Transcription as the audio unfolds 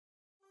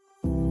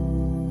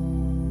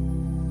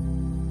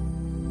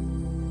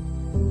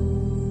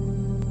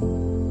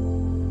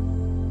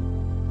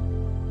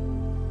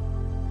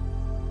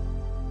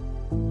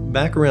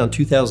Back around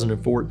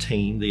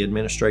 2014, the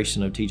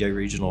administration of TJ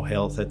Regional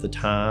Health at the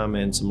time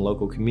and some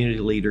local community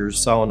leaders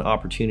saw an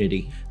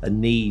opportunity, a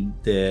need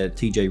that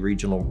TJ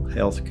Regional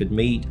Health could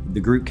meet. The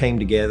group came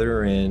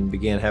together and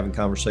began having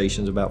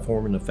conversations about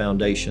forming a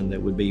foundation that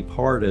would be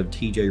part of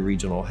TJ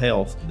Regional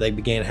Health. They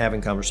began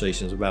having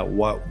conversations about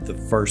what the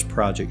first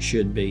project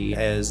should be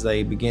as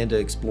they began to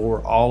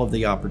explore all of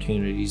the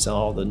opportunities,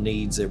 all the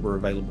needs that were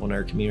available in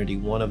our community.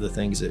 One of the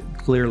things that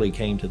clearly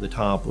came to the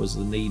top was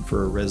the need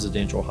for a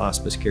residential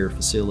hospice care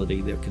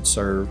facility that could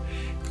serve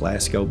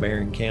Glasgow,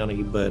 Barron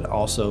County, but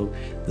also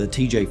the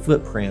TJ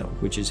footprint,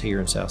 which is here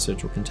in South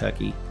Central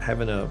Kentucky.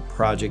 Having a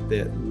project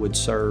that would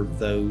serve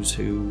those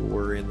who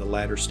were in the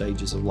latter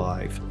stages of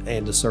life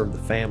and to serve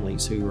the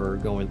families who are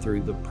going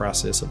through the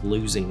process of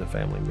losing a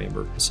family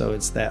member. So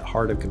it's that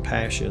heart of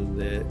compassion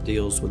that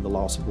deals with the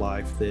loss of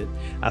life that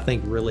I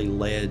think really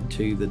led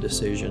to the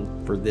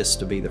decision for this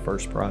to be the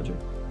first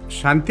project.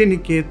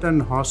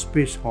 Shantiniketan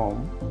Hospice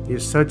Home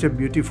is such a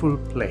beautiful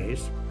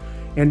place,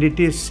 and it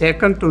is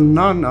second to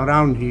none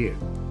around here.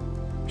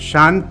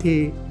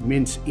 Shanti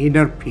means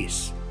inner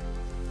peace.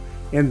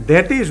 And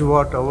that is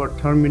what our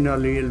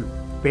terminally ill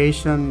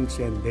patients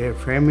and their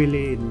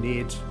family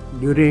needs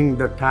during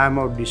the time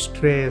of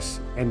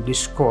distress and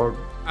discord.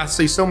 I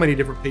see so many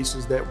different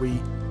pieces that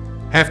we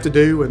have to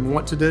do and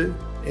want to do.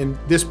 And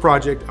this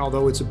project,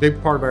 although it's a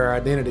big part of our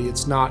identity,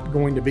 it's not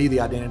going to be the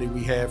identity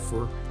we have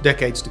for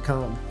decades to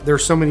come. There are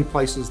so many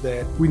places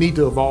that we need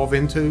to evolve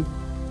into,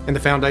 and the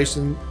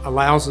foundation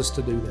allows us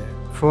to do that.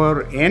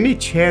 For any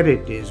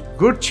charities,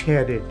 good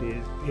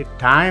charities, a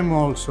time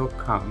also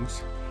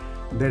comes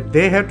that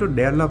they have to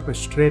develop a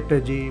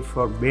strategy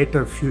for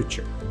better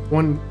future.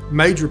 One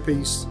major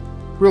piece,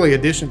 really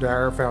addition to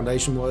our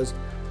foundation, was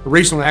a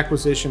recent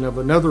acquisition of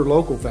another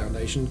local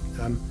foundation,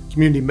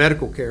 Community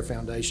Medical Care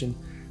Foundation,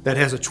 that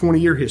has a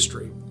 20-year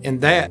history. And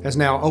that has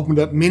now opened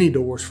up many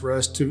doors for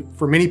us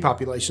for many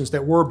populations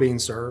that were being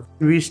served.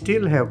 We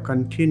still have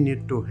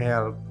continued to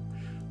help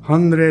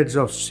hundreds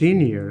of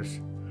seniors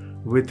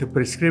with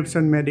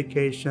prescription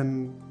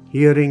medication,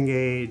 hearing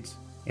aids,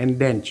 and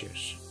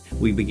dentures.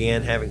 We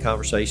began having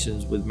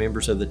conversations with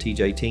members of the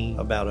TJ team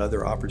about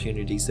other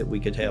opportunities that we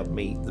could help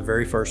meet. The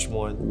very first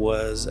one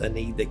was a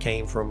need that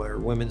came from our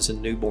Women's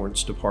and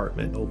Newborns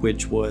Department,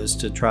 which was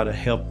to try to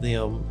help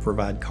them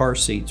provide car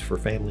seats for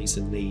families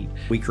in need.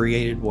 We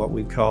created what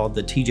we called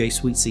the TJ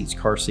Sweet Seats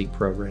Car Seat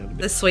Program.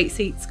 The Sweet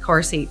Seats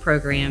Car Seat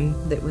Program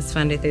that was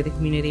funded through the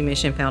Community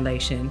Mission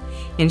Foundation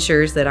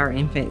ensures that our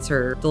infants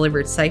are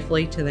delivered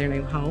safely to their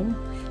new home,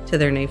 to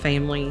their new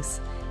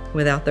families,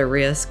 without the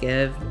risk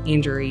of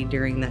injury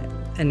during that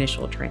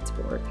initial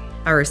transport.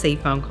 I receive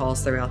phone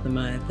calls throughout the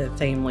month of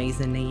families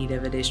in need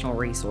of additional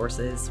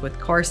resources, with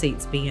car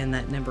seats being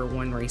that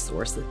 #1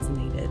 resource that's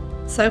needed.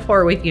 So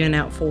far, we've given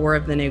out 4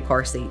 of the new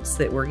car seats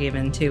that were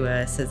given to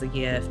us as a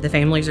gift. The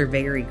families are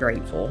very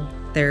grateful.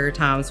 There are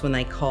times when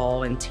they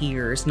call in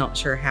tears, not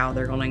sure how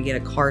they're going to get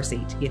a car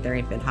seat to get their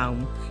infant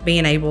home.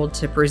 Being able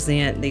to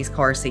present these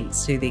car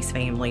seats to these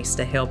families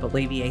to help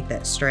alleviate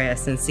that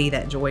stress and see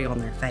that joy on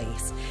their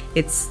face,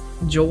 it's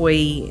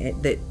joy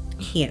that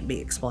can't be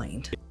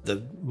explained.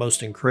 The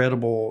most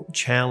incredible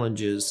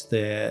challenges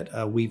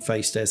that we've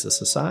faced as a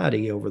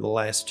society over the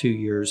last 2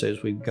 years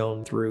as we've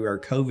gone through our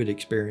COVID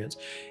experience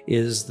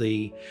is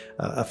the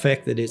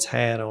effect that it's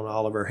had on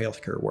all of our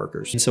healthcare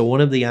workers. And so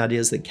one of the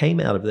ideas that came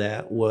out of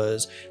that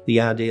was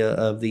the idea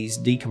of these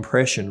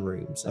decompression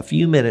rooms. A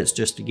few minutes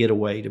just to get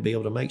away, to be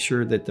able to make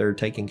sure that they're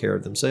taking care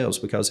of themselves,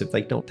 because if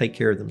they don't take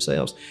care of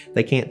themselves,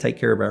 they can't take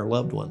care of our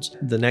loved ones.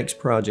 The next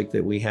project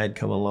that we had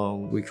come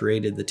along, we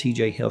created the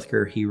TJ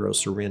Healthcare Hero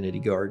Serenity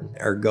Garden.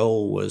 Our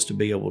goal was to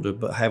be able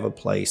to have a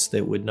place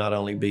that would not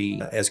only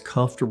be as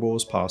comfortable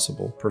as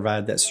possible,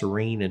 provide that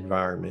serene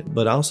environment,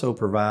 but also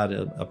provide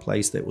a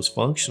place that was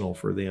functional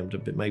for them to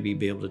maybe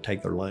be able to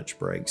take their lunch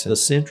breaks. The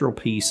central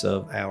piece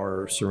of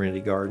our Serenity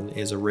Garden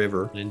is a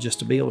river, and just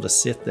to be able to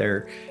sit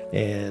there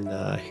and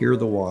hear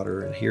the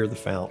water and hear the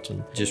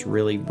fountain just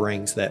really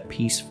brings that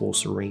peaceful,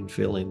 serene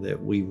feeling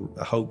that we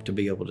hope to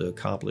be able to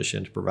accomplish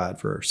and to provide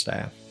for our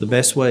staff. The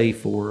best way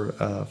for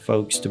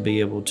folks to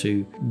be able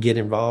to get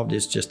involved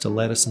is just to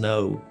let us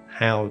know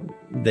how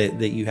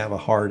that you have a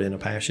heart and a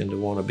passion to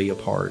want to be a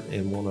part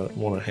and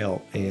want to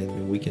help,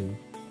 and we can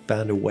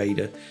find a way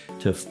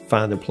to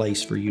find a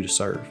place for you to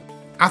serve.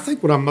 I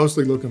think what I'm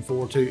mostly looking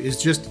forward to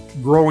is just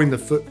growing the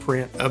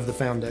footprint of the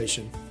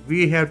foundation.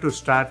 We have to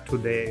start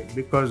today,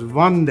 because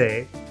one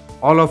day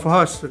all of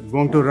us are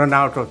going to run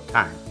out of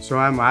time. So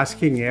I'm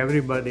asking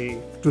everybody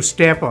to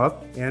step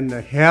up and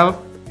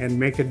help and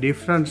make a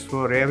difference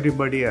for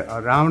everybody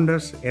around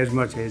us as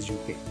much as you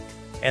can.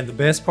 And the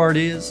best part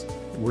is,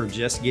 we're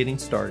just getting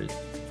started.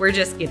 We're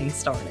just getting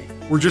started.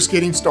 We're just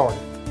getting started.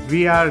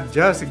 We are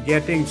just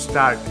getting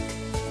started.